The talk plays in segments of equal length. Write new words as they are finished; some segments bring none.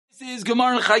Is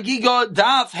Gemara Chagiga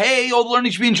Daf. Hey, all the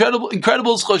learning should be incredible.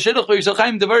 Choshedach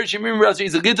v'Yisrachaim Devar Shemir Rasi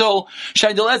Zagitol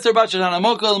Shaydel Esther Bat Shana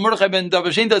Mokal Mordechai ben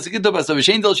Davashinta Zagitol Bas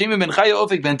Davashinta Shimon ben Chaya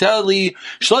Ofik ben Tali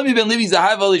Shlomi ben Levi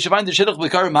Zahava Lishavan the Shedach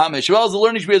B'Kar Mamesh. Well, the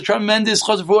learning should be a tremendous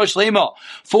Chosef Ruach Shlema.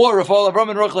 4 Rafal Avram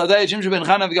ben Roch Ladai Shimshon ben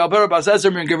Chana v'Galber Bas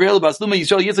Ezer ben Gabriel Bas Luma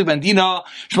Yisrael Yitzchak ben Dina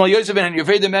Shmuel Yosef ben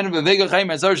Yefred ben Vega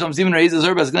Chaim Azar Shalom Simon Reiz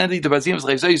Azar Bas Glendi Tabasim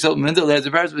Schaysa Yisrael Menzel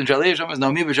Lezer Paris ben Shalei Shom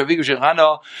Naomi V'Shavigu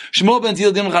Shechana Shmuel ben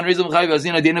Til Din Chan Reiz Chai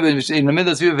Vazina Dina ben in the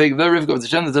middle of the very of the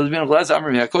Shem that has been glass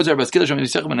armor Yakozer Baskil Shem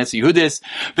Yisach ben Yehudis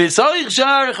B'Sarich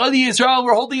Shar Chadi Yisrael.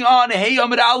 We're holding on. Hey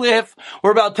Amid Aleph.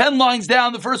 We're about 10 lines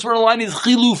down. The first one line is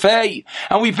Chilufei,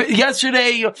 and we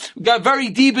yesterday got very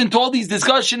deep into all these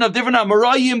discussion of different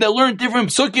Amarayim that learned different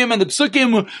psukim, and the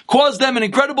psukim caused them an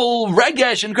incredible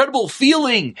regesh, incredible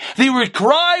feeling. They would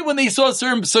cry when they saw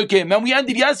certain psukim, and we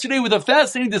ended yesterday with a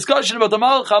fascinating discussion about the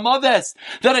Malach HaMaves,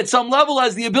 that at some level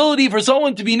has the ability for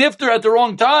someone to be nifter at the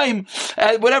wrong time,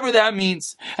 whatever that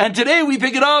means. And today we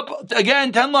pick it up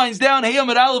again, 10 lines down. Hey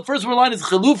Amid Aleph. First one line is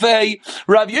Chilufei.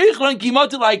 Rav Yochanan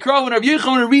Kimatil Aikra. When Rav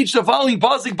Yochanan reached the following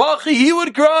pasuk, Bachi, he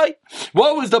would cry.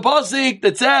 What was the pasuk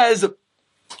that says,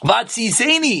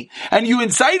 Vatziseni, and you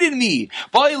incited me.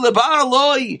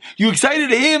 You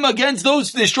excited him against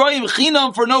those to destroy him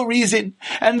chinam for no reason.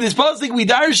 And this pasuk we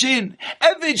darshin,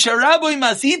 Eved sharaboy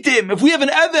masitim. If we have an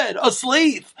Eved, a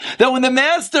slave, that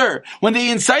when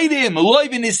they incite him, loy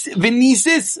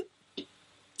v'nisis.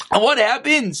 And what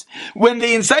happens when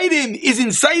they incite him is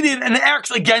incited and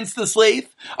acts against the slave?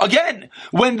 Again,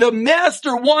 when the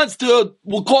master wants to,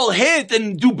 we'll call hit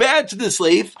and do bad to the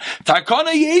slave,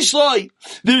 takana yeshloi,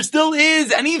 there still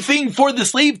is anything for the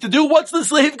slave to do. What's the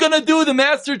slave gonna do? The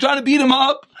master trying to beat him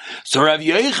up? So Rav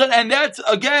Yochanan, and that's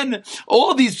again,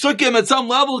 all these psukim at some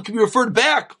level can be referred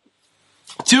back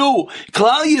to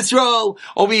Klal Yisrael.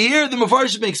 Over here, the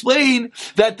Mefarshim explain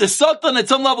that the Satan at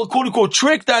some level, quote unquote,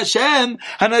 tricked Hashem,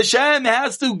 and Hashem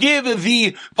has to give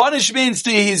the punishments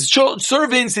to his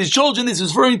servants, his children. This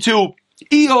is referring to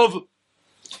Eov.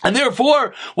 And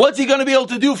therefore, what's he going to be able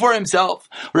to do for himself?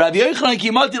 Rabbi Yochanan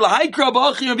Kimati Lahaikra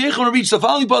Bachi. Rabbi Yochanan reached the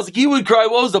following pasuk. He would cry.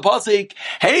 What was the pasuk?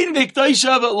 Hein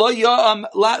v'ktoishav lo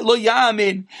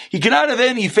yamin. He cannot have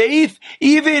any faith,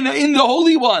 even in the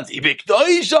holy ones.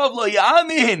 V'ktoishav lo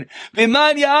yamin.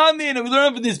 V'man yamin. And we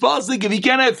learn from this pasuk, if he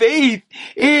can't have faith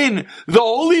in the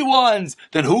holy ones,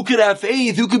 then who could have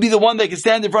faith? Who could be the one that can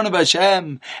stand in front of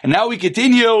Hashem? And now we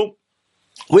continue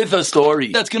with a story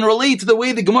that's going to relate to the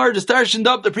way the Gemara just starshened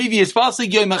up the previous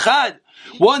pasuk. Yom Echad.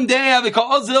 One day,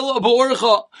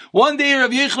 One day,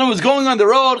 Rav Yochanan was going on the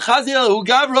road. Chazil hu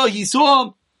gavra. He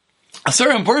saw a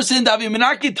certain person.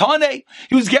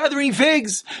 He was gathering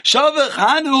figs. Shavach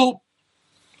hanu.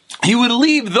 He would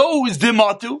leave those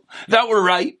dematu that were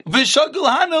ripe. V'shakal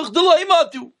hanoch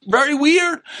delaymatu. Very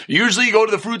weird. Usually you go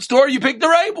to the fruit store, you pick the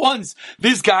ripe ones.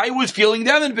 This guy was feeling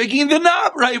them and picking the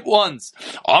not ripe ones.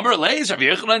 Amar Leis, Rav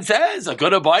Yochanan says, a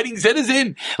good abiding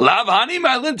citizen, Lav hani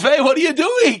ma'alin tvei, what are you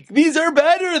doing? These are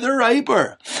better, they're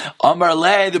riper. Amar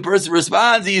Le, the person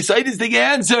responds, the Yisaitistic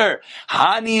answer,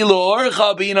 Hani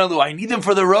lo'orcha b'inalu, I need them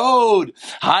for the road.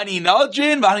 Hani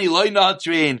natrin, v'hani loy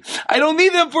natrin. I don't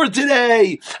need them for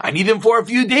today. I need them for a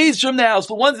few days from now. So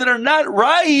the ones that are not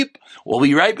ripe will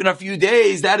be ripe in a few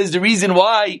days. That is the reason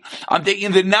why I'm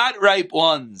taking the not ripe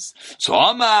ones. So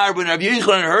Amar, when Rabbi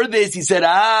Yochanan heard this, he said,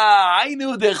 I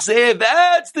knew that's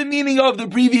the meaning of the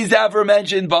previous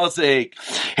aforementioned pasuk.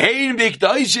 Hein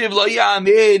v'ktoishiv lo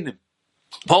yamin.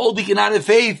 Paul, we cannot have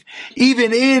faith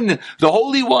even in the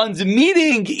holy ones,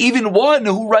 meaning even one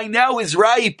who right now is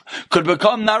ripe could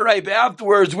become not ripe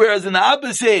afterwards, whereas in the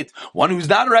opposite, one who's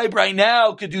not ripe right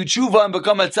now could do tshuva and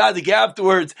become a tzaddik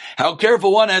afterwards. How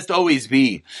careful one has to always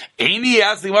be. Aini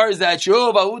asked the Gemara, is that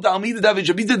true?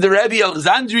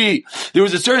 There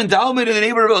was a certain Talmud in the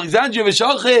neighborhood of Alexandria,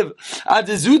 Veshalchev, at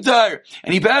the Zutar,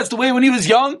 and he passed away when he was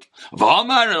young.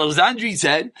 V'amar, Alexandria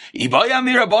said, Ibaya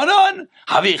mirabanan,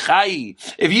 havichai.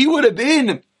 If he would have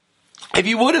been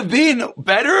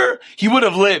better, he would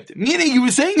have lived. Meaning, he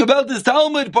was saying about this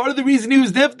Talmud, part of the reason he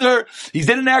was nifter, he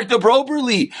didn't act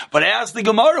appropriately. But I asked the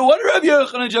Gemara, what did Rav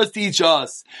Yochanan just teach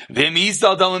us? Says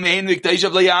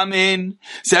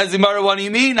the Gemara, what do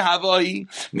you mean?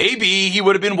 Maybe he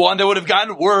would have been one that would have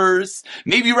gotten worse.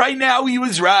 Maybe right now he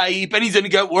was ripe and he's going to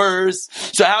get worse.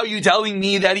 So how are you telling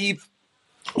me that he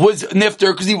was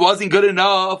nifter because he wasn't good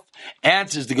enough?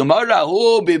 Answers the Gemara,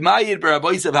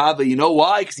 you know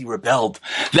why? Because he rebelled.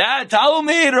 That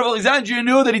Talmud of Alexandria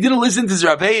knew that he didn't listen to his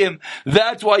Rabbeim.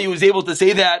 That's why he was able to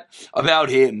say that about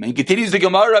him. And continues the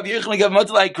Gemara, Rav Yochanan gave him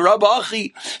like Rab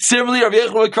Achi. Similarly, Rav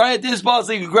Yochanan would cry at this boss,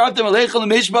 like, grab them,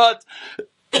 Mishpat.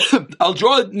 I'll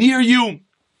draw it near you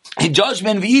in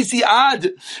judgment, v'yisi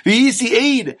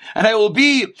aid, and I will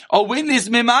be a witness,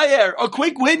 mimayer, a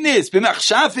quick witness,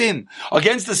 b'machshafim,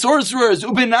 against the sorcerers,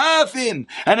 ubenafim,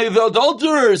 and the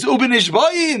adulterers,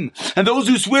 ubenishbayim, and those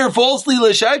who swear falsely,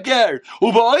 l'sheker,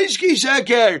 ubaishki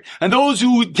sheker, and those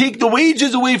who take the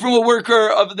wages away from a worker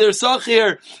of their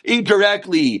sachir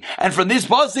incorrectly. And from this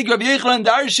pasuk, Rabbi Yochanan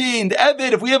darshin, the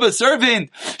Eved, if we have a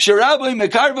servant, sherabai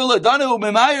mekarvel adanu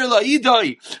mimayer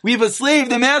la'idai, we have a slave,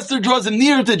 the master draws him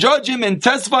near to judge him and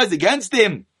testifies against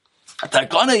him. Is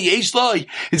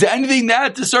there anything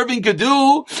that the servant could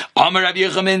do? Amar Rabbi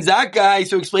Yochanan ben Zakkai,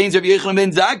 so explains Rabbi Yochanan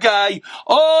ben Zakkai,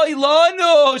 Oy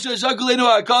lano,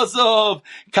 shashakulenu hakasov,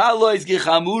 kalois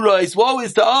gechamurois, woe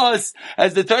is to us,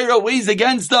 as the Torah weighs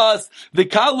against us, the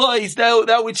kalois,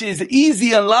 that which is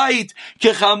easy and light,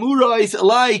 kechamurois,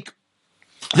 like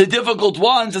the difficult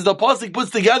ones, as the pasuk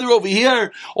puts together over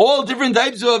here, all different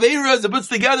types of averas. It puts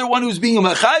together one who's being a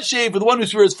mechashev, with one who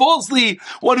swears falsely,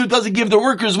 one who doesn't give the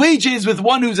workers wages, with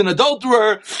one who's an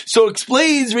adulterer. So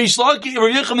explains Rish Lakish,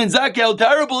 Rabbi Yochanan ben Zakkai, how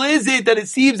terrible is it that it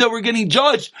seems that we're getting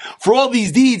judged for all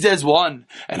these deeds as one.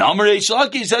 And Amar Rish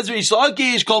Lakish says, Rish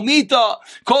Lakish, Kol mita,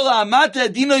 Kol ha'amata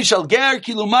dino shal ger,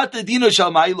 kilumata dino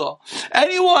shal maila.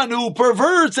 Anyone who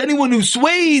perverts, anyone who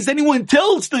sways, anyone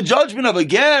tilts the judgment of a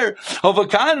ger, of a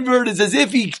convert, is as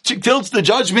if he tilts the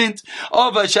judgment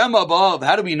of Hashem above.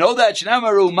 How do we know that?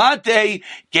 Shnamaru mate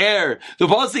ger. The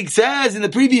pasuk says in the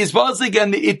previous pasuk,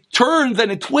 and it turns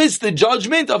and it twists the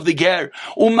judgment of the ger.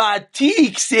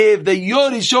 Umatik sev, the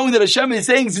yod is showing that Hashem is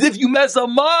saying, as if you mess up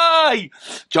my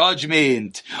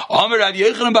judgment. Amar Rav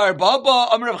Yochanan bar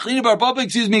Baba, Amar Rav Chanina bar Baba,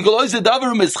 excuse me, Kolois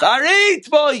davar mischarit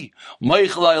boy.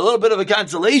 Meichla, a little bit of a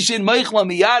cancellation. Meichla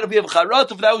miyad, if we have charat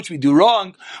of that which we do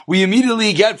wrong, we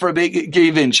immediately get for a big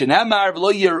Shenamar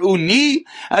v'lo yeruni,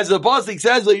 as the pasuk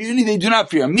says, lo yeruni, they do not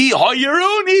fear me. Ha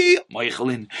yeruni,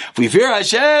 Meichlin. If we fear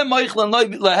Hashem, Meichlin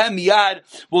lahem miyad,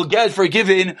 we'll get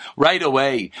forgiven right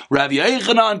away. Rabbi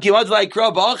Yochanan kimat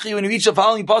v'ayikra b'achi. When you reach the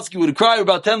following pasuk, you would cry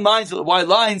about 10 lines, wide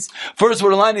lines. First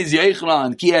word of line is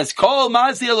Yochanan. Ki es kol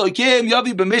masi Elokim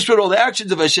yavi b'mishpat. All the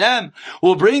actions of Hashem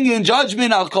will bring in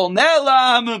judgment. I'll call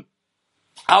nelam.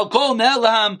 I'll call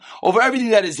Nelam over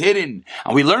everything that is hidden.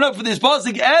 And we learn up from this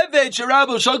pasuk, Eved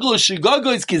Sharabo Shagol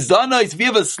Shigagois Kizdanois. If we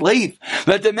have a slave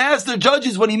that the master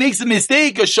judges when he makes a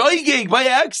mistake, a shoygig by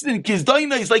accident,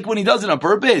 Kizdanois, like when he does it on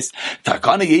purpose.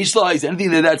 Takana Yeshla is anything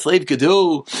that slave could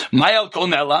do. Mayal Kol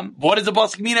Nelam. What does the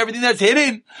pasuk mean? Everything that's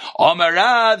hidden.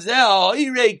 Amarav Zeh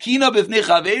Ire Kina B'fnei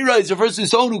Chaveira is refers to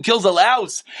someone who kills a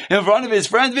louse in front of his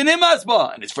friend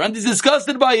V'nimasba, and his friend is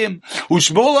disgusted by him.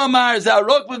 Ushmol Amar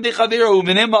Zarok B'fnei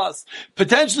Chaveira.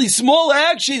 Potentially small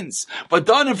actions, but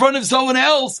done in front of someone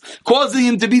else, causing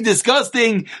him to be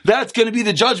disgusting. That's going to be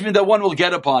the judgment that one will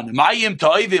get upon. Mayim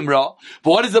toivim ra.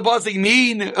 But what does the pasuk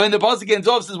mean? And the pasuk ends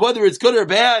off says whether it's good or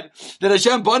bad that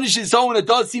Hashem punishes someone that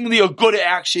does seemingly a good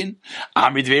action.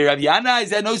 Amrit ve'Rav Yana is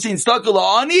that no sin staka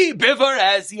la'ani bivar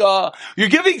asya. You're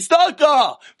giving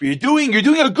staka, but you're doing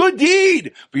a good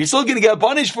deed, but you're still going to get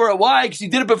punished for it. Why? Because you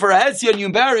did it before asya and you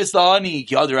embarrassed the ani.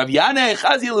 Rav Yana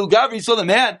chazi lugavri. So the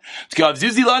man, he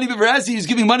was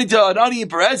giving money to an ani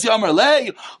and Peresi, Amar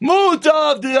Lei,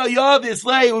 Mutav De'ayav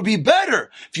Islay. It would be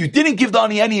better if you didn't give the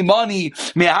ani any money,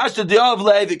 Me'ashta De'av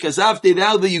Lei, because after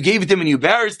that you gave it to him and you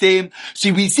embarrassed him.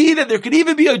 So we see that there could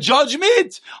even be a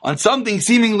judgment on something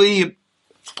seemingly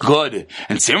good.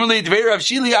 And similarly, the Rav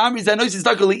Shili Amri Zanois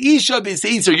Tzedakah Isha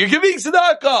B'Seiser. You're giving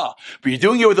tzedakah, but you're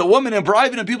doing it with a woman in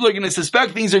private, and people are going to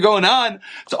suspect things are going on.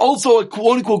 It's also a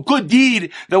quote-unquote good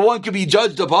deed that one could be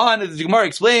judged upon. As the Gemara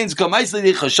explains,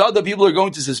 people are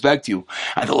going to suspect you.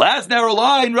 And the last narrow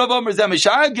line, Rav Amar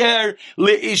Zameshager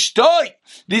Le'ishtoi.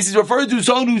 This is referred to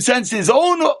someone who sends his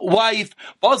own wife.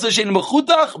 And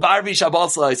Erev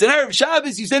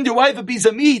Shabbos, you send your wife a piece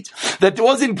of meat that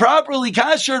wasn't properly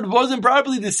kashered, wasn't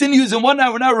properly, the sinews and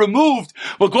whatnot were not removed.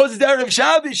 Because it's Erev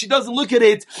Shabbos, she doesn't look at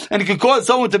it, and it could cause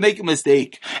someone to make a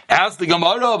mistake. Ask the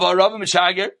Gemara of Rav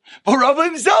Meshager, but Rav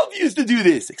himself used to do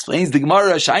this. Explains the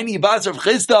Gemara, Shiny Bas Rav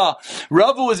Chisda.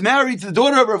 Rav was married to the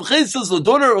daughter of Rav Chisda, so the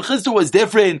daughter of Rav Chisda was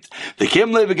different. The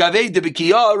Kimle V'Gavei de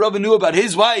Bekiah, Rav knew about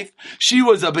his wife. She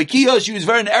was a Bekiah, she was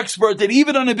very an expert, that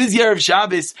even on a busy Erev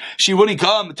Shabbos, she wouldn't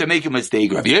come to make a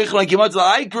mistake. Rav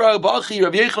Yochanan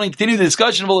continued the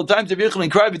discussion of all the times Rav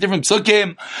Yochanan cried with different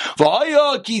psukim.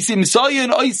 V'haya ki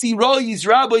simsayin oisi rois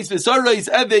rabbis v'sarais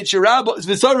evet sherabbis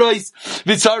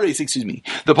v'sarais, excuse me.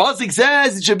 The pasuk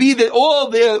says it should be that all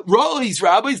the rois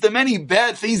rabbis, the many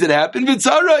bad things that happen,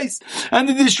 v'sarais, and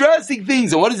the distressing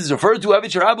things. And what does this refer to?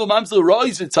 Evet sherabbis mamsel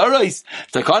rois v'sarais.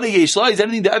 Takana yeshla is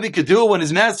anything the evet could do when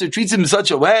his master treats him in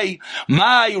such a way.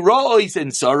 My rois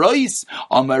and sarais,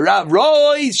 amarav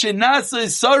rois shenasa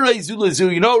sarais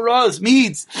ulazu. You know, rois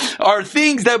meats are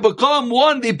things that become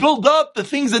one. They build up the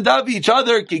things that davi each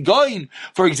other. Kigoin,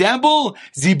 for example,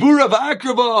 zibura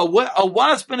v'akrava, a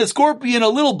wasp and a scorpion. A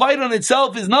little bite on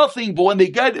itself is nothing, but when they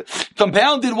get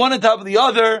compounded one on top of the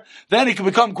other, then it can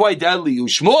become quite deadly.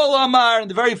 Ushmuel Amar, in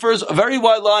the very first, very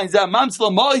wide lines, that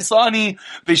Mamsla Ma'islani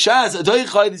Vishaz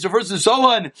Adoichai, this refers to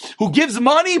someone who gives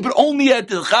money, but only at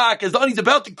the chak, as though he's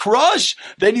about to crush,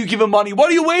 then you give him money. What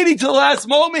are you waiting till the last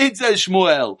moment, says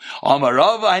Shmuel. Amar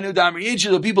Rava, I know Damar Yinchi,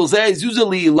 the people say, Zuzah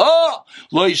li la,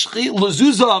 lo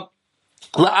zuzah,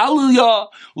 La'aliyah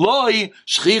loy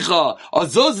shchicha.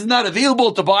 Azuz is not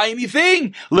available to buy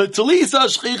anything. L'talisa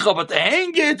shchicha, but to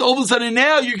hang it, all of a sudden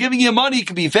now you're giving him money, it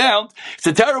can be found. It's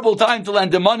a terrible time to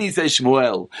lend the money, says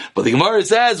Shmuel. But the Gemara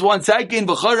says, 1 second,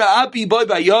 v'chara api boy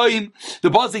bayoim.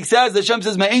 The pasuk says, Hashem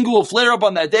says, my anger will flare up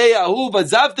on that day. Ahu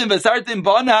v'zavtim v'sartim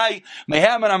b'anai.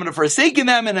 Mehem, and I'm going to forsaken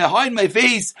them and I hide my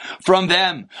face from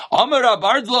them. Amar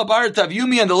Abardla Bar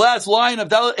Tavyumi, and the last line of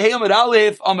Heyamad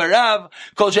Aleph, Amarav,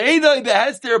 Kol she'edai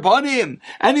Hester Banim.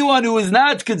 Anyone who is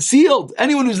not concealed,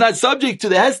 anyone who is not subject to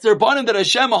the Hester Banim that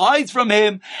Hashem hides from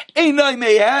him, Einai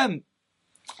Mehem,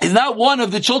 is not one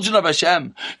of the children of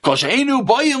Hashem. Anyone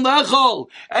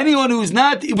who is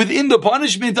not within the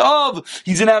punishment of,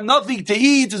 he's going to have nothing to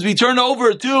eat, as we turn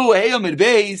over to Heyamid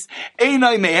Beis,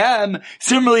 Einai Mehem,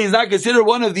 similarly is not considered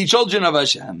one of the children of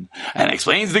Hashem. And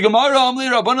explains the Gemara, Amli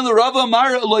Rabbanan the Rava,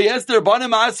 Mar Lo Yester Banim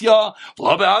Asya,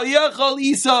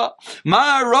 Isa.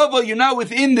 Mar Rava, you're not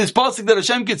within this pasuk that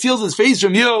Hashem conceals his face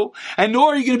from you, and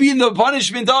nor are you going to be in the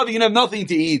punishment of, you're going to have nothing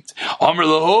to eat. Amr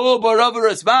Laho, Barava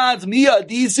responds, Mia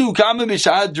Dis. Do you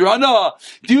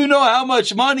know how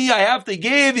much money I have to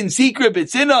give in secret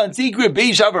B'tzina, in secret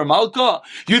Beishavar Malka?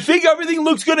 You think everything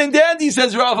looks good and dandy,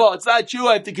 says Rava. It's not true.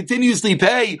 I have to continuously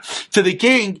pay to the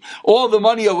king all the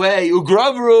money away.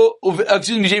 Ugravru,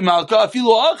 Malka,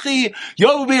 Filu Achi,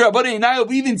 Yovubi Rabbanan,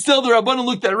 even still the Rabbanan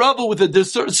looked at Rava with a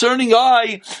discerning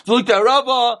eye. They looked at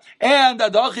Rava, and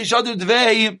Adachi Shadr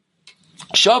Dvei,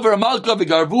 Shavar Malka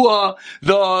v'Garvua,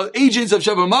 the agents of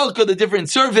Shavar Malka, the different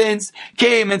servants,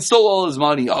 came and stole all his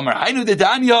money. Amar Hainu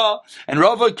Dedanya, and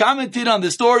Rava commented on the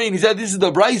story, and he said, this is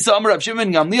the Braisa, Amar Rav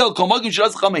Shimon Gamliel, Kol Magim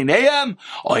Shras Chameineyam,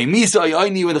 Oy Misa, Oy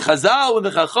Oyni, when the Chazal, when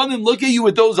the Chachamim look at you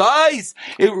with those eyes,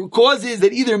 it causes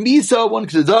that either Misa, one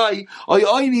could die, Oy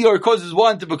Oyni, or causes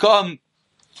one to become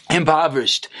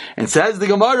impoverished. And says the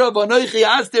Gemara, Vanoichi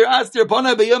Aster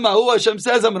Pana B'Yamahu, Hashem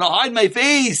says, I'm going to hide my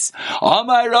face.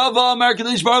 Amar Rava, Amar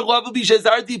Kadosh Baruch Hu,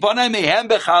 B'Shezarti Pana Mehem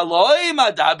B'Chaloim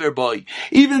Adaber Boy.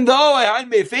 Even though I hide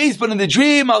my face, but in the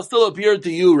dream, I'll still appear to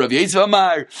you. Rav Yosef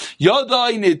Amar,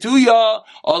 Yodai Netuya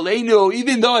Aleinu.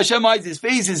 Even though Hashem hides his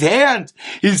face, his hand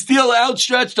is still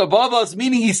outstretched above us,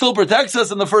 meaning he still protects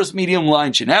us in the first medium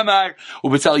line. Shenemar,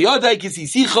 Ubetzal Yodai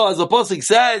Kisisicha, as the pasuk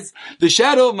says, the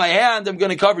shadow of my hand, I'm going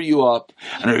to cover you up.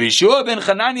 And Rabbi Yeshua ben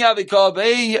Chanania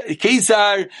v'Kalbei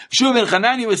Kesar, Yeshua ben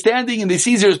Chanania was standing in the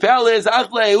Caesar's palace.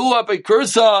 Achleu up at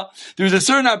Kursa. There was a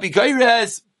certain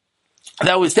Apikaires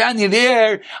that was standing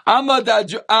there. Ama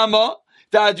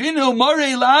Dadrinu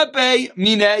Mare Lape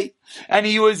Mine. And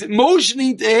he was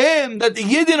motioning to him that the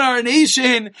Yidden are a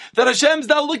nation, that Hashem's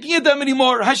not looking at them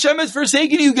anymore. Hashem has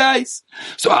forsaken you guys.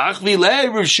 So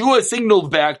Achvileh, Rav Shua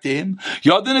signaled back to him,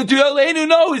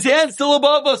 no, his hand's still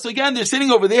above us. So again, they're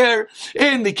sitting over there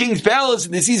in the king's palace,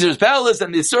 in the Caesar's palace,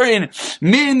 and this certain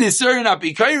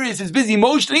Apikairis is busy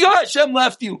motioning, Hashem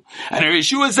left you. And Rav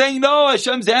Shua is saying, no,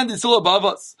 Hashem's hand is still above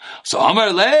us. So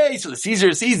Amar Leh, so the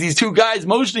Caesar sees these two guys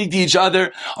motioning to each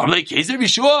other. I'm like, Caesar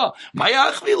Vishua, my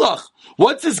Achvilach.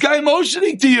 What's this guy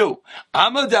motioning to you?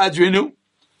 Amadadrinu.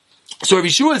 So Rav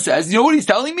Yeshua says, you know what he's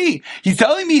telling me? He's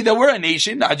telling me that we're a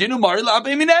nation, that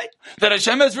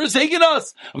Hashem has forsaken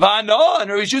us. And Rav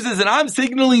Yeshua says, and I'm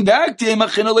signaling back to him,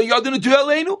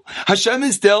 Hashem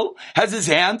is still, has his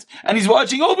hand, and he's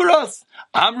watching over us.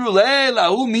 Amruleh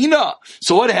lahu mina.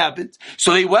 So what happened?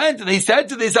 So they went and they said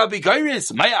to this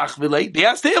Apikairis, they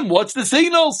asked him, what's the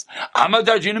signals?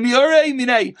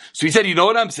 So he said, you know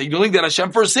what I'm signaling? That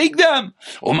Hashem forsake them.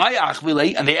 And they asked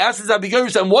this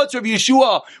Apikairis, and what's Rabbi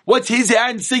Yeshua? What's his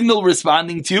hand signal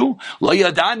responding to? Lo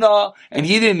yadana, and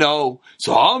he didn't know.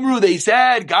 So Amru, they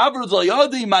said, someone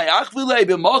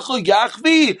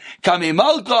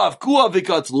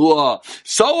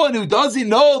who doesn't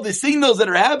know the signals that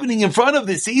are happening in front of of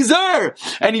the Caesar,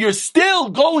 and you're still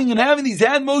going and having these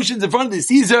hand motions in front of the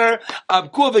Caesar,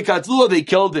 they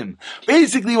killed him.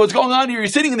 Basically, what's going on here, you're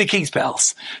sitting in the king's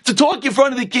palace. To talk in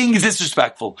front of the king is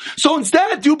disrespectful. So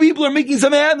instead, two people are making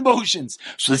some hand motions.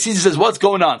 So the Caesar says, what's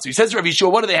going on? So he says to Rav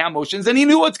Yeshua, what are the hand motions? And he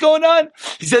knew what's going on.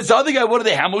 He says to the other guy, what are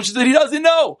the hand motions? And he doesn't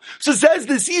know. So says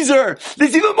the Caesar,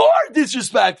 that's even more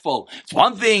disrespectful. It's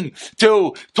one thing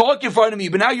to talk in front of me,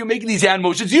 but now you're making these hand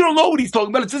motions. You don't know what he's talking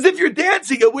about. It's as if you're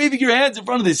dancing and waving your hands in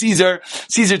front of the Caesar.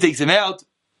 Caesar takes him out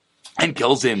and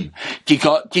kills him.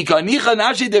 Hanani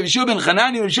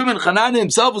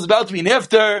himself was about to be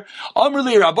nifter.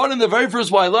 Amrli Rabban in the very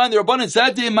first line, the Rabban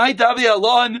said to him,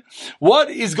 what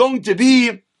is going to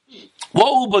be, what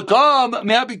will become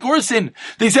Me'abikursin?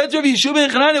 They said to Rabbi Yeshua ben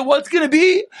Chananah, what's going to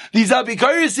be? These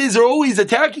Abikurises are always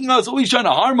attacking us, always trying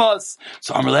to harm us.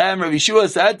 So Rabbi Yeshua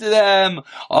said to them,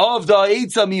 of the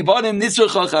Eitzam Yibanim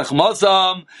Nisrcha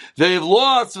Chachmasam, they've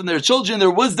lost from their children,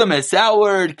 their wisdom has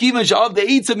soured. Kimash of the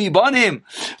Eitzam Yibanim.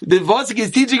 The Vasik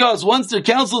is teaching us, once their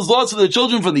counsel is lost for their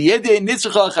children from the Yedei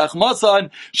Nisrcha Chachmasan,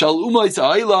 Shal Umay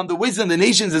Sa'ilam, the wisdom of the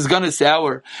nations is going to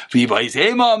sour.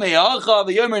 V'yibayzema me'acha,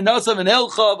 v'yomer nasav and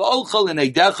elcha, v'olcha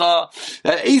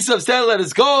Esav said, let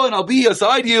us go and I'll be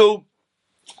beside you.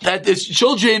 That the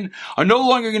children are no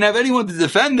longer going to have anyone to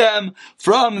defend them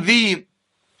from the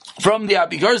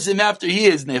Abigarsim after he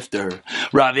is nifter.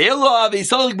 Ravila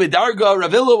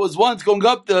was once going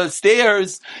up the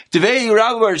stairs to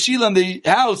Rav Bar Shila in the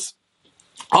house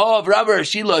of Rabbi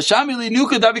Shila, Shamili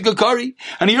Nuka Davikakari,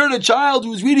 and he heard a child who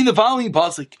was reading the following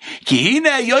pasuk: Kihine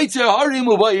Yoitzer Harim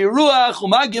Uvayiruach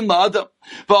Umagim La'adam.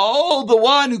 Behold, the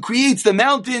one who creates the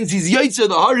mountains, he's Yoitzer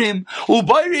the Harim,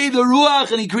 Ubayri the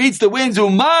Ruach, and he creates the winds,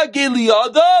 Umagim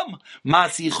Li'adam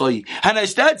Masichai. And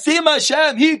as that same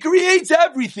Hashem, he creates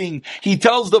everything. He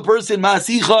tells the person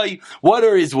Masichai, what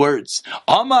are his words?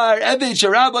 Amar Evet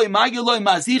Sharabai Magiloi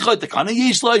Masichai Takana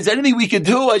Yishla. Is there anything we could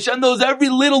do? Hashem knows every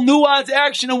little nuance,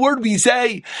 action, and word we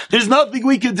say. There's nothing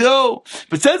we could do.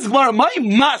 But says Gemara, my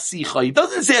Masichai. It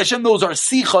doesn't say Hashem knows our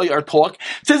Sichai, our talk.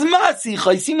 It says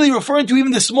Masichai, seemingly referring to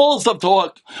even the smallest of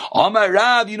talk. Amar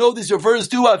Rav, you know this refers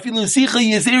to Afilu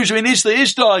Sichai Yisir Shvein Ishta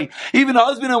Ishtai. Even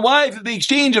husband and wife, if they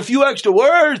exchange a few extra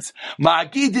words,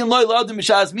 Ma'akidin Loi Ladim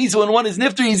Mishas Misa, when one is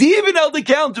nifter, he's even held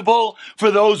accountable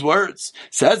for those words.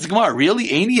 Says Gemara, really?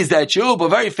 Aini, is that true? But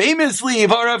very famously,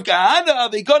 Rav Kahana,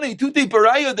 Veikone Tute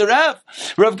Paraya the Rav.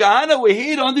 Rav Kahana was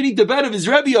hid underneath the bed of his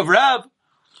Rebbe of Rav.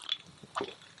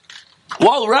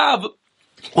 While Rav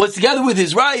was together with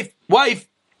his wife,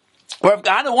 Rav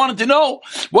Kahana wanted to know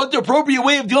what the appropriate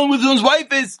way of dealing with his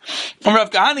wife is. And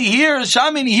Rav Kahana hears,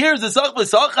 Shamin, he hears the Sach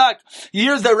V'Sachak. He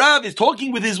hears that Rav is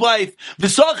talking with his wife,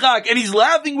 V'Sachak, and he's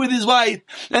laughing with his wife.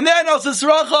 And then also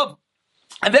Sarachav.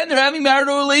 And then they're having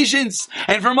marital relations.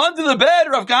 And from under the bed,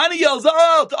 Rav Kahana yells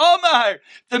out, Omar,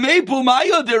 Tamepu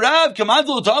Mayo de Rav,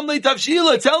 Kamazul Tamle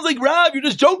Tavshila. It sounds like Rav, you're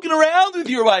just joking around with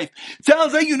your wife. It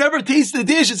sounds like you never taste the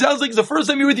dish. It sounds like it's the first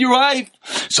time you're with your wife.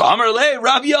 So Amar Le,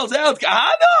 Rav yells out,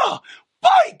 Kahana!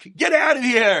 Bike! Get out of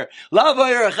here!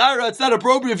 Lavayar Achara, it's not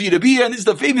appropriate for you to be here. And this is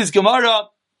the famous Gemara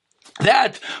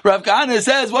that Rav Kahana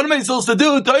says, what am I supposed to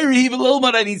do? I have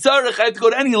to go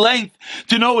to any length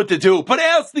to know what to do. But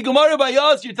ask the Gemara by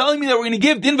us, you're telling me that we're going to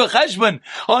give din v'cheshbon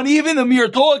on even the mere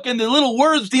talk and the little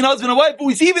words between husband and wife, but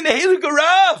we see even the Heilig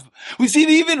Rav. We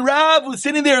see even Rav was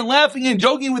sitting there and laughing and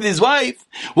joking with his wife.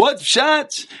 What's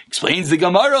pshat? Explains the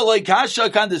Gemara, like Kasha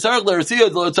kan desarach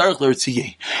l'erziyah lo tzarach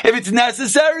l'erziyah. If it's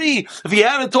necessary, if he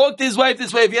had to talk to his wife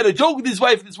this way, if he had to joke with his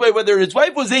wife this way, whether his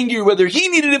wife was angry, whether he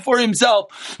needed it for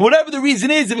himself, whatever the reason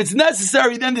is, if it's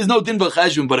necessary, then there's no din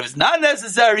v'cheshbon. But if it's not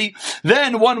necessary,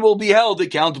 then one will be held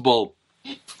accountable.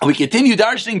 We continue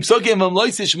darshaning psukim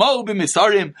v'mloisishmau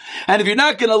b'mistarim, and if you're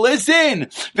not going to listen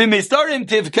b'mistarim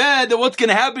tivked, then what's going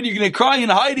to happen? You're going to cry in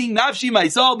hiding, nafshi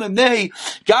myself b'mnei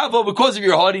gavo, because of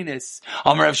your haughtiness.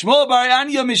 Amar Rav Shmuel bar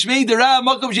Anya mishmei derav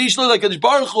makom sheishlo like Kadosh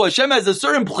Baruch Hu. Hashem has a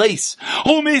certain place.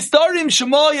 Mistarim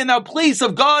shemai, and that place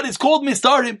of God is called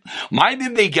mistarim. My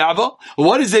b'mnei gavo.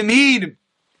 What does it mean?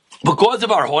 Because of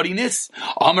our haughtiness,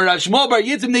 Amar Rav Shmuel bar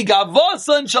Yitzim negava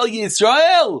son shal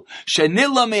Yisrael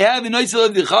shenilla mehav inoisel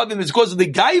of the chavim, is because of the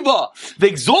gaiva, the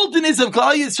exaltedness of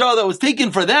Klal Yisrael that was taken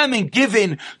for them and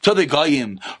given to the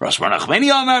Goyim. Rosh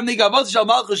Nachmeni Amar negava shal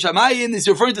Malchus Shamayim is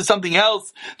referring to something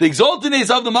else. The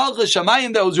exaltedness of the Malchus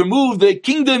Shamayim that was removed, the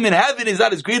kingdom in heaven is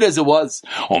not as great as it was.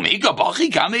 Omega Bachi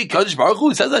Kamei Kadosh Baruch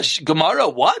Hu says that Gemara,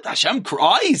 what? Hashem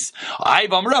cries.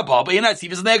 I've Amar Abba, and I see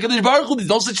this in the Kadosh Baruch Hu. There's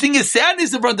no such thing as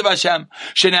sadness in front of Hashem.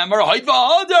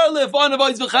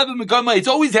 It's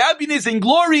always happiness and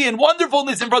glory and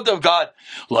wonderfulness in front of God.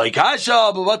 Like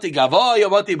Hasha,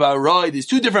 there's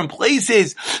two different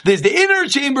places. There's the inner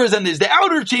chambers and there's the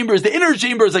outer chambers. The inner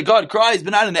chambers that God cries,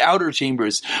 but not in the outer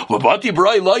chambers. He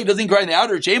doesn't cry in the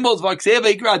outer chambers.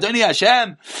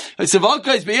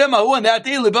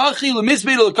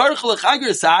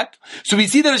 So we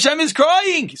see that Hashem is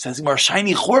crying. He says,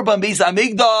 shiny Chorban Beis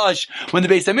Hamikdash. When the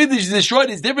Beis Hamikdash is destroyed,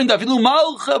 it's different. Even the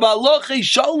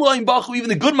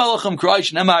good malachim cry.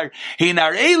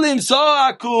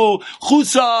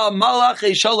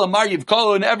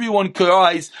 And everyone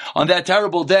cries on that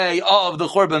terrible day of the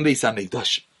Chorban Beis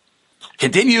Hamikdash.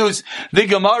 Continues the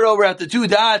Gemara. We're at the two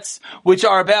dots, which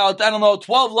are about,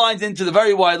 12 lines into the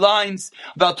very wide lines,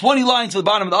 about 20 lines to the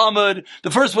bottom of the Amud. The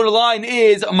first one of the line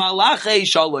is Malachei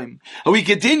Shalom. And we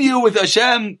continue with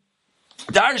Hashem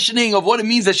darshaning of what it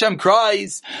means Hashem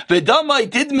cries. V'damai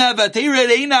tidme v'teired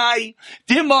einai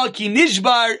dima ki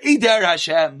nishbar ider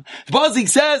Hashem. The Pasuk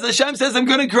says, Hashem says, I'm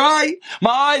going to cry. My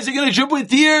eyes are going to drip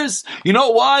with tears. You know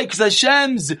why? Because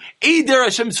Hashem's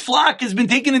flock has been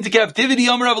taken into captivity.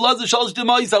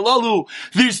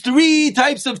 There's three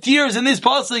types of tears in this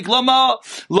Pasuk.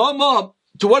 Lama.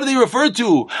 To what do they refer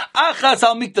to? Achas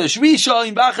al mikdash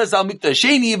rishon, achas al mikdash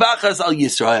sheni, achas al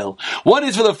Yisrael. One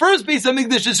is for the first Beis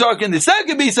Hamikdash destruction, the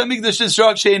second Beis Hamikdash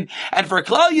destruction, and for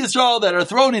Klal Yisrael that are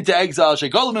thrown into exile.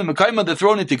 Shekolim and Mekayma, they're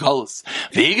thrown into Galus.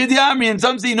 V'igad Yamri, and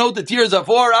some say note the tears are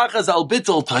for achas al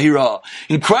bittul Torah.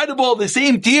 Incredible, the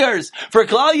same tears for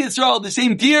Klal Yisrael, the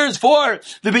same tears for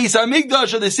the Beis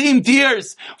Hamikdash, are the same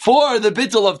tears for the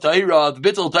bittul of Torah. The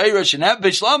bittul Torah. Shenab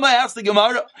Bishlama asked the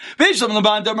Gemara, Bishlam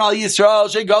Laban Damar al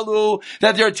Yisrael.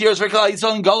 That there are tears for Klal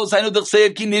Yisrael and Galus. I know the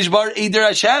Chsev Ki Nishbar Eider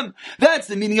Hashem. That's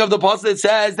the meaning of the pasuk that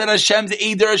says that Hashem's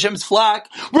Eider, Hashem's flock,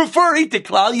 referring to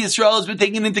Klal Yisrael, has been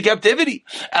taken into captivity.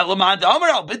 How do you learn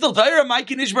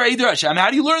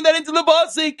that into the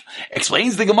pasuk?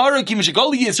 Explains the Gemara.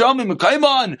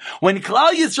 When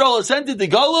Klal Yisrael ascended to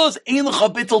Galus,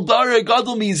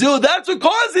 that's what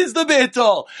causes the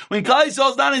bittul. When Klal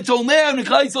Yisrael is not until now, when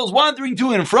Klal Yisrael is wandering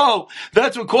to and fro,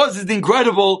 that's what causes the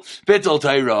incredible bittul.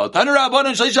 There are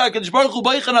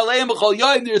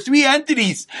three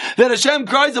entities that Hashem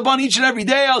cries upon each and every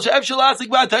day.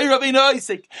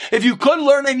 If you could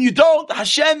learn and you don't,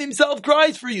 Hashem Himself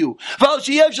cries for you. And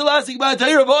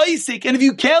if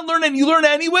you can't learn and you learn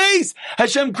anyways,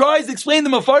 Hashem cries. Explain the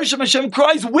Mefarshim. Hashem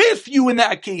cries with you in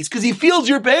that case because He feels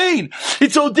your pain.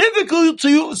 It's so difficult for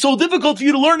you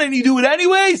to learn and you do it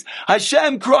anyways.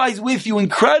 Hashem cries with you.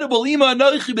 Incredible.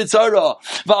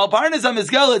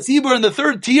 And the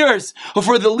third tears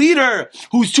for the leader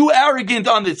who's too arrogant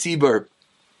on the tzibur.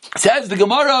 Says the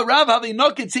Gemara, Rav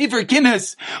Havinokit Sefer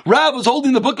Kinnis. Rav was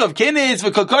holding the book of Kinnis,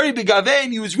 v'kakari b'gaveh,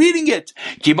 and he was reading it.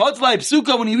 Kibotzlai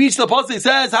psuka, when he reached the pasuk,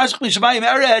 says, Hashch m'shamayim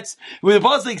eretz, where the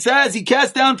pasuk says, he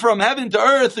cast down from heaven to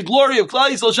earth the glory of Klal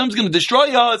Yisrael. Hashem's going to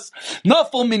destroy us.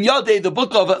 Nafal min yadeh, the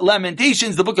book of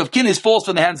Lamentations, the book of Kinnis, falls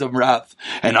from the hands of Rav.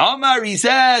 And Amar, he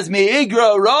says,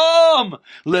 Me'igra Ram,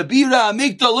 lebira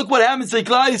mikta. Look what happens to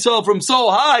Klal Yisrael from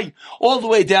so high all the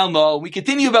way down low. We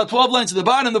continue about 12 lines to the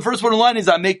bottom. The first one in line is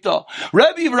Amik.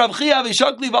 Rabbi Rav Chia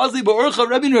v'Shakli v'Azli b'Orcha.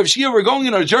 Rabbi and Rav Shia were going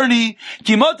on our journey.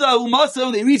 Kimata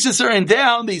umasa. They reached a certain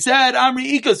town. They said,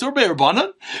 "Amri ika surbe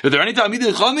Rabbanan. Is there any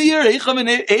Talmidei Chacham here? Eicha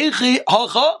v'neichi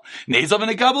halcha neizav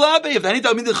v'nekabel. If any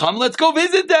Talmidei Chacham, let's go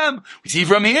visit them. We see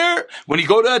from here when you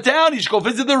go to a town, you should go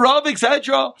visit the Rav,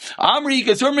 etc. Amri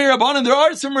ika surbe Rabbanan. There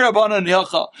are some Rabbanan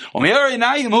halcha. Omer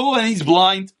inayimu, and he's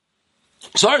blind.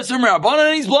 Sorry, Sir Rabbanan,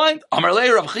 and he's blind. Amar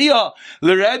le Rav Chia,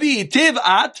 le Rabbi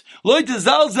Tivat, lo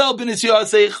tezalzel b'nis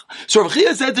yasech. So Rav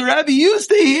Chia said to Rabbi, you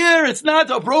stay here. It's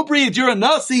not appropriate. You're a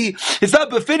Nasi. It's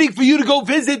not befitting for you to go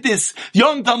visit this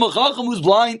young Talmid Chacham who's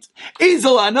blind.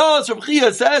 Izel anas. Rav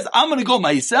Chia says, I'm going to go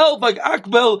myself, like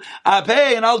Akbel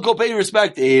Apeh, and I'll go pay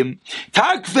respect to him.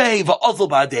 Takvei va'azal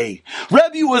badei.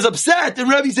 Rabbi was upset, and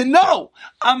Rabbi said, no,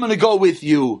 I'm going to go with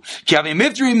you. Ki havei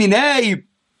miftri minei.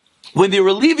 When they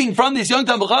were leaving from this young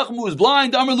Talmid Chacham who was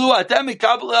blind, Amarlu Atem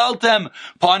Mikabel Altem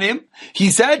upon him,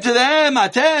 he said to them,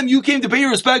 Atem, you came to pay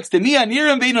your respects to me,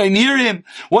 Anirim Beino Anirim,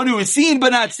 one who is seen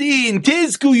but not seen,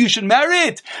 Tizku, you should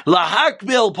merit,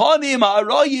 Lahakbil Ponim,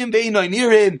 Ha'aroyim Beino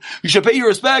Anirim, you should pay your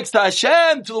respects to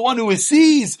Hashem, to the one who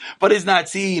sees but is not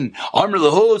seen. Amar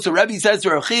Lahu, so Rebbe says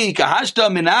to Rachi, Kahashta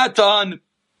Minatan,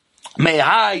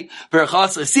 Mehai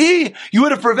verchasa. See, you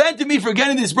would have prevented me from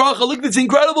getting this bracha. Look at this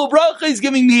incredible bracha he's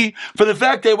giving me for the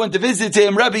fact that I went to visit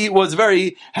him. Rebbe was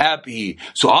very happy.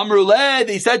 So Amruleh,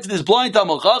 they said to this blind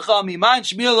Talmid Chacham, Iman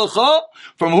Shmiel Lecha.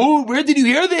 From who? Where did you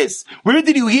hear this? Where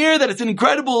did you hear that it's an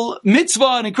incredible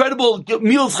mitzvah, an incredible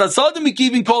meals chasadim, we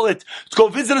even call it, to go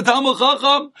visit a Talmid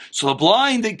Chacham? So the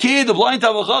blind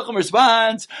Talmid Chacham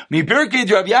responds, Mi Birkei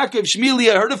Rav Yaakov Shmili.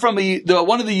 I heard it from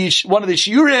one of the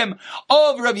shiurim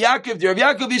of Rav Yaakov. Rav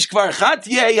Yaakov is Kfar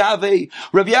Chatye Have.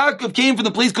 Rav Yaakov came from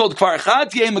the place called Kfar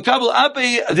Chatye, Makabel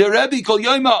Ape, the Rebbe Kol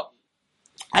Yoima.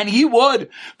 And he would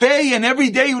pay, and every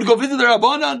day he would go visit the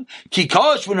Rabbanan.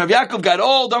 Kikosh, when Rav Yaakov got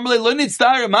old,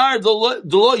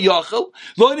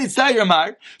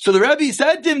 so the Rebbe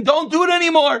said to him, don't do it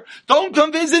anymore. Don't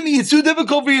come visit me. It's too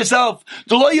difficult for yourself.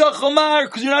 Because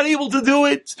you're not able to do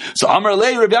it. So Amar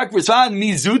Lei, Rav Yaakov responded,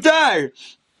 Mizutar.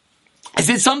 Is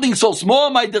it something so small?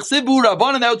 My dechsibu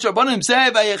Rabbanan, that Rabbanan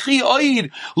say, "Vayechi oid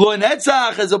lo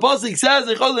netzach," as the pasuk says,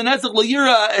 "Echol netzach lo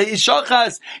yira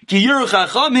ishachas ki yira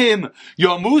chachamim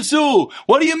yomusu."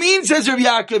 What do you mean? Says Rav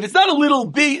Yaakov. It's not a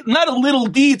little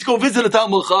deed to go visit a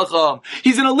Talmid Chacham.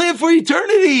 He's going to live for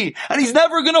eternity, and he's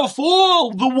never going to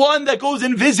fall. The one that goes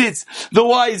and visits the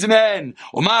wise men.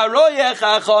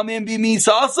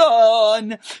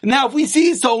 Now, if we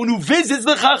see someone who visits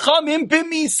the Chachamim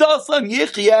b'misasan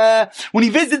yichya. When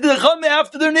he visited the Chacham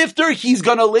after their nifter, he's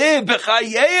gonna live.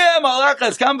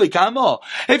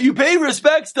 If you pay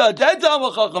respects to a dead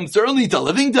Talmid Chacham, certainly to a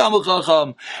living Talmid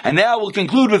Chacham. And now we'll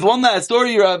conclude with one last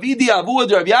story. Ravidi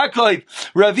Avuad Rav Yaakov.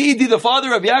 Ravidi, the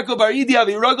father of Yaakov Baridi,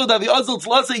 Avi Ragod, Avi Azal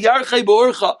Tlasa Yarchei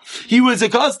Beorcha. He was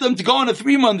accustomed to go on a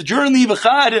 3-month journey,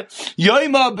 V'chad,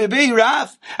 Yoima Bebei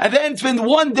Raf, and then spend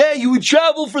one day. You would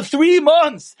travel for 3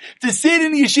 months to sit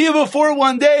in yeshiva for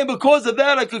one day, and because of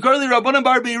that, I could currently Rabbanan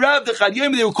Bar Bei Rav,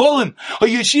 they would call him a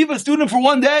yeshiva student for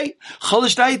one day.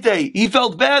 He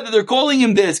felt bad that they're calling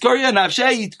him this.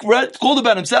 He called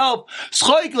about himself.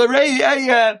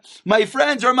 My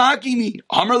friends are mocking me.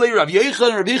 Rav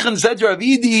Yechon said to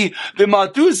Ravidi,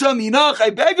 I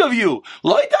beg of you,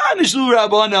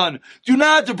 do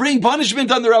not bring punishment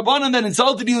on the Rabbanan that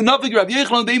insulted you. Rav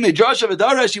Yechon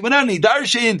he went out and he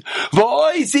darshaned.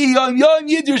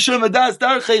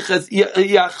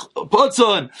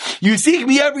 You seek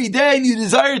me every day and you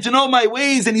desire to know my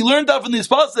ways, and he learned that from this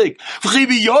pasuk.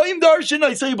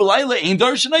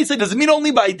 Does it mean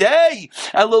only by day?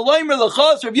 Rav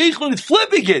Yechon is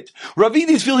flipping it. Ravidi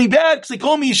is feeling bad because they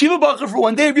call me yeshiva bacher for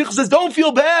one day. Rav Yechon says, don't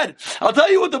feel bad. I'll tell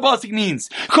you what the pasuk means.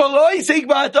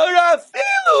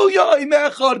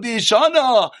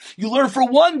 You learn for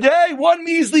one day, one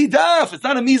measly daf. It's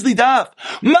not a measly daf.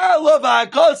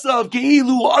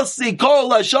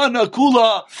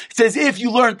 It says if you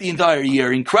learned the entire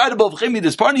year. Incredible.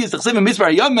 This party is Chesem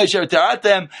Mitzvah Yom Mesher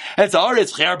Teratem. It's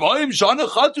Haaretz Cherboim Shana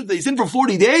Chatu. They sin for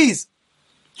 40 days.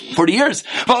 40 years.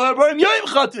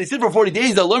 They sit for 40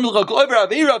 days. They'll learn for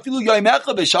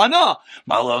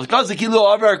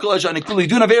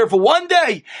one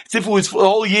day. It's if it was for the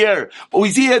whole year. But we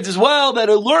see it as well that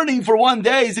learning for one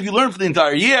day is if you learn for the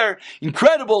entire year.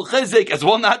 Incredible chesed as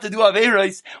well not to do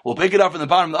Averos. We'll pick it up from the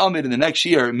bottom of the Amid in the next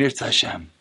year. Mirza Hashem.